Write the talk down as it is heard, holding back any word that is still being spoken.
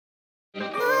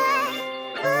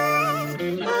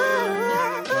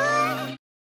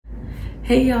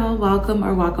Hey y'all,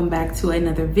 welcome back to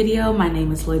another video. My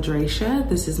name is Ladracia.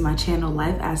 This is my channel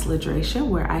Life as Ladracia,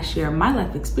 where I share my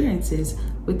life experiences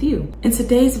with you. In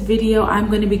today's video, I'm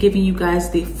going to be giving you guys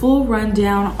the full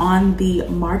rundown on the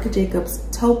Marc Jacob's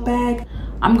tote bag.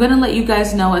 I'm gonna let you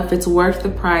guys know if it's worth the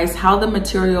price, how the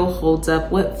material holds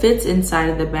up, what fits inside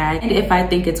of the bag, and if I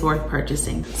think it's worth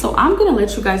purchasing. So I'm gonna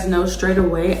let you guys know straight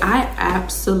away, I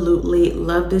absolutely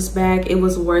love this bag. It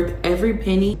was worth every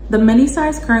penny. The mini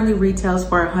size currently retails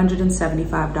for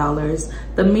 $175.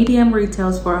 The medium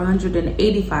retails for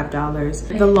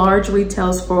 $185. The large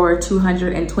retails for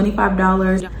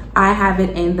 $225. I have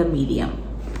it in the medium.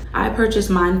 I purchased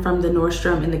mine from the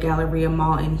Nordstrom in the Galleria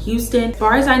Mall in Houston. As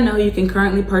far as I know, you can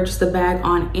currently purchase the bag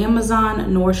on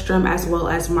Amazon, Nordstrom, as well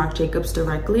as Marc Jacobs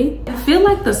directly. I feel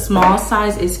like the small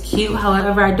size is cute.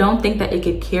 However, I don't think that it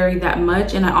could carry that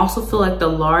much. And I also feel like the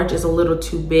large is a little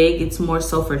too big. It's more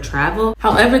so for travel.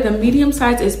 However, the medium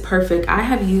size is perfect. I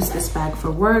have used this bag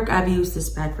for work. I've used this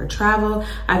bag for travel.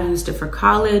 I've used it for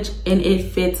college, and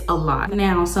it fits a lot.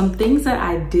 Now, some things that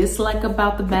I dislike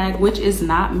about the bag, which is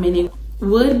not many,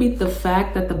 would be the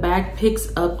fact that the bag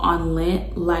picks up on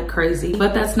lint like crazy,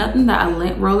 but that's nothing that a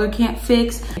lint roller can't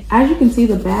fix. As you can see,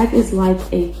 the bag is like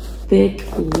a thick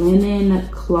linen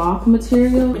cloth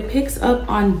material. It picks up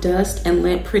on dust and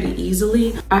lint pretty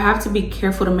easily. I have to be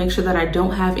careful to make sure that I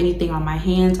don't have anything on my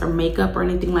hands or makeup or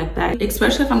anything like that,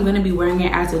 especially if I'm going to be wearing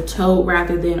it as a tote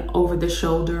rather than over the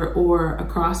shoulder or a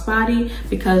crossbody,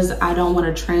 because I don't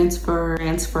want to transfer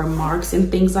marks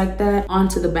and things like that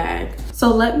onto the bag. So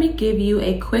let me give you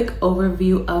a quick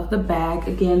overview of the bag.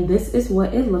 Again, this is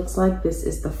what it looks like. This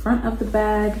is the front of the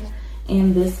bag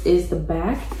and this is the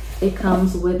back. It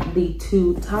comes with the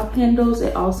two top handles.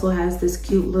 It also has this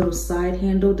cute little side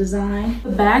handle design.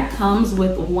 The bag comes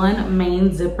with one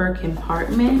main zipper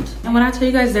compartment. And when I tell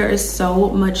you guys, there is so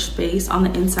much space on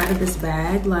the inside of this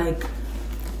bag, like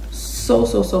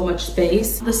so much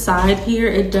space. The side here,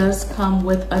 it does come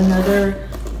with another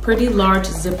pretty large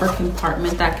zipper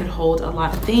compartment that could hold a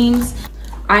lot of things.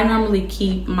 I normally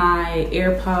keep my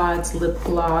AirPods, lip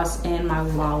gloss, and my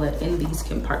wallet in these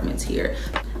compartments here.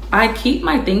 I keep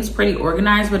my things pretty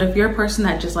organized, but if you're a person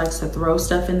that just likes to throw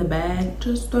stuff in the bag,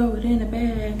 just throw it in the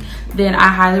bag, then I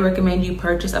highly recommend you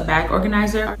purchase a bag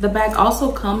organizer. The bag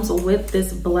also comes with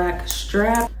this black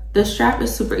strap. The strap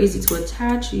is super easy to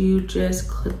attach. You just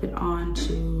clip it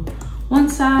onto one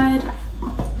side,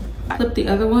 clip the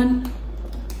other one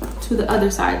to the other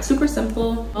side. Super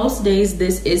simple. Most days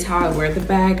this is how I wear the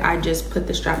bag. I just put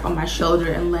the strap on my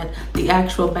shoulder and let the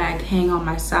actual bag hang on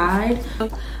my side.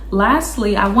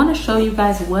 Lastly, I want to show you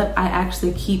guys what I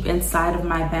actually keep inside of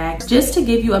my bag, just to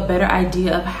give you a better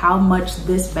idea of how much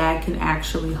this bag can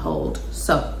actually hold.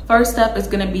 So first up is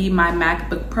going to be my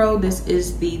MacBook Pro. This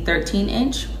is the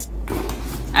 13-inch.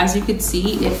 As you can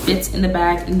see, it fits in the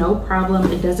bag, no problem.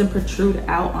 It doesn't protrude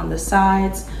out on the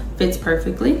sides, fits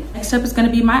perfectly. Next up is going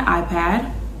to be my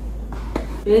iPad.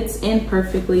 Fits in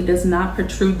perfectly, does not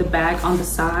protrude the bag on the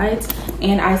sides,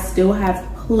 and I still have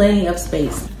plenty of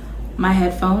space. My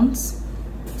headphones,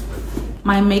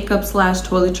 my makeup /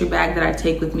 toiletry bag that I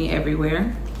take with me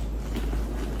everywhere,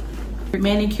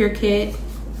 manicure kit,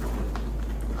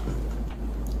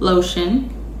 lotion,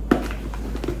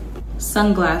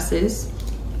 sunglasses,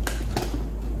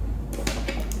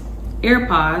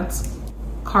 AirPods,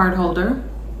 card holder,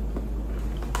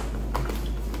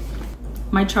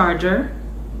 my charger,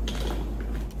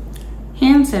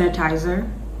 hand sanitizer,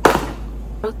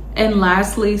 and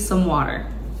lastly, some water.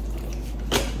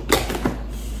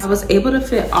 I was able to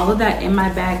fit all of that in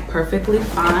my bag perfectly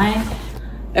fine.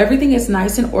 Everything is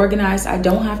nice and organized. I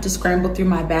don't have to scramble through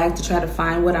my bag to try to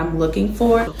find what I'm looking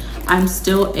for. I'm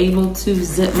still able to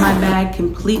zip my bag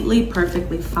completely,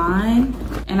 perfectly fine.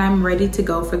 And I'm ready to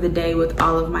go for the day with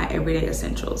all of my everyday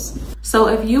essentials. So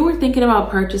if you were thinking about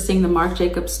purchasing the Marc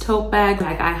Jacobs tote bag,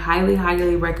 I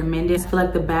highly recommend it. I feel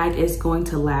like the bag is going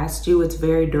to last you. It's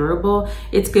very durable.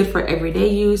 It's good for everyday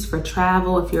use, for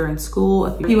travel, if you're in school.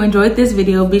 If you enjoyed this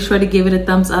video, be sure to give it a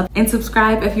thumbs up and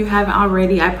subscribe if you haven't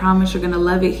already. I promise you're gonna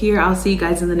love it here. I'll see you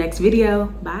guys in the next video.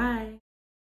 Bye.